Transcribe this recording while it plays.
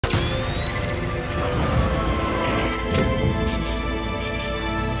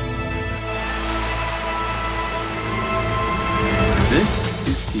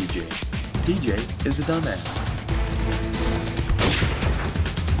DJ is a dumbass.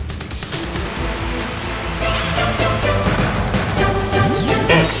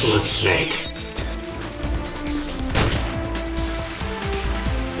 Excellent, Snake.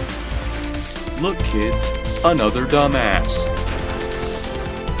 Look, kids, another dumbass.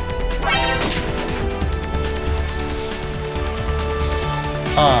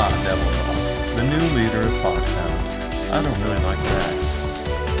 Devil Dog, the new leader of Foxhound. I don't really like that.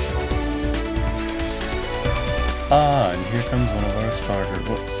 And here comes one of our starters.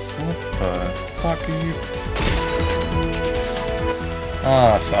 What the fuck are you?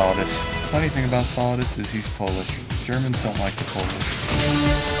 Solidus. Funny thing about Solidus is he's Polish. Germans don't like the Polish.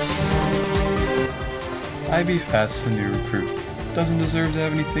 IB Fast's a new recruit. Doesn't deserve to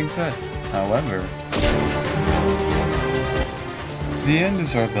have anything said. However, the end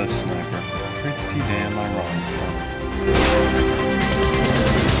is our best sniper. Pretty damn ironic.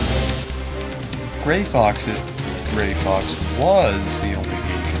 Gray Fox was the only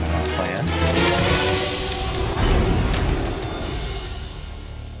agent in our plan.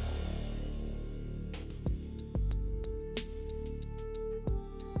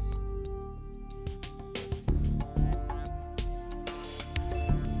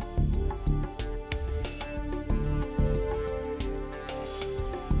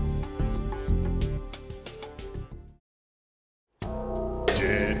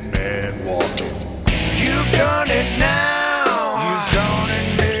 You've done it now. You've done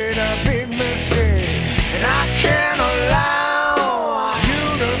and made a big mistake, and I can't allow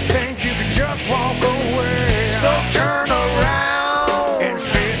you to think you can just walk away. So turn around and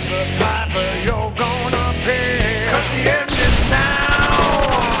face the piper you're gonna pay. 'Cause the end is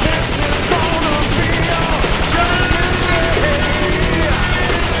now. This is gonna be your judgment day.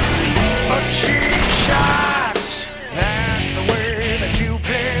 A cheap shot. That's the way that you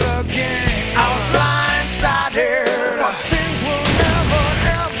play the game. I was blindsided, but things will never,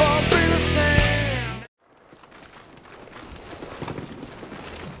 ever be the same.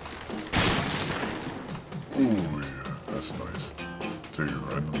 Ooh, yeah, that's nice. Take it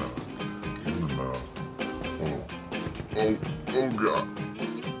right in the mouth. In the mouth. Oh God.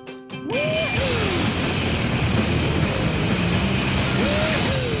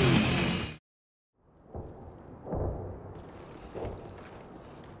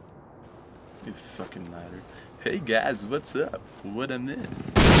 You fucking matter. Hey guys, what's up? What I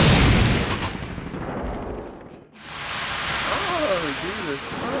miss? Oh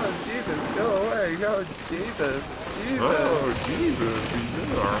Jesus, go away, oh Jesus. Oh, Jesus, he's in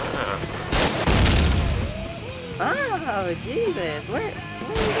our ass. Oh, Jesus. What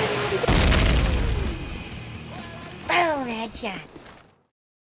Boom, headshot.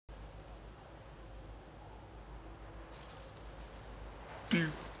 Do,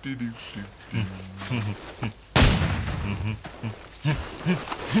 do, do, do, do.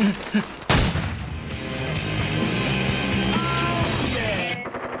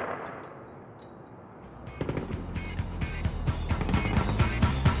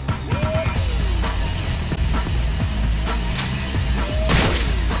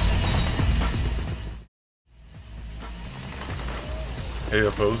 Hey,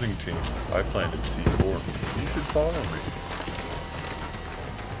 opposing team, I planted C4. You should follow me.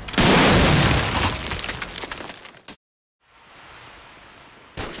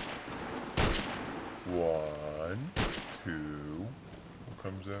 One, two. What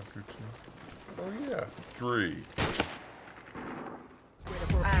comes after two? Oh yeah, three.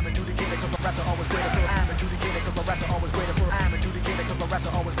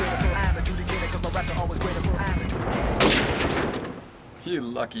 You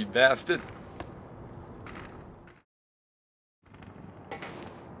lucky bastard.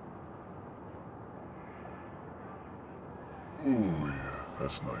 Ooh yeah,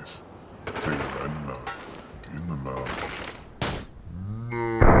 that's nice. Take it right in the mouth. In the mouth.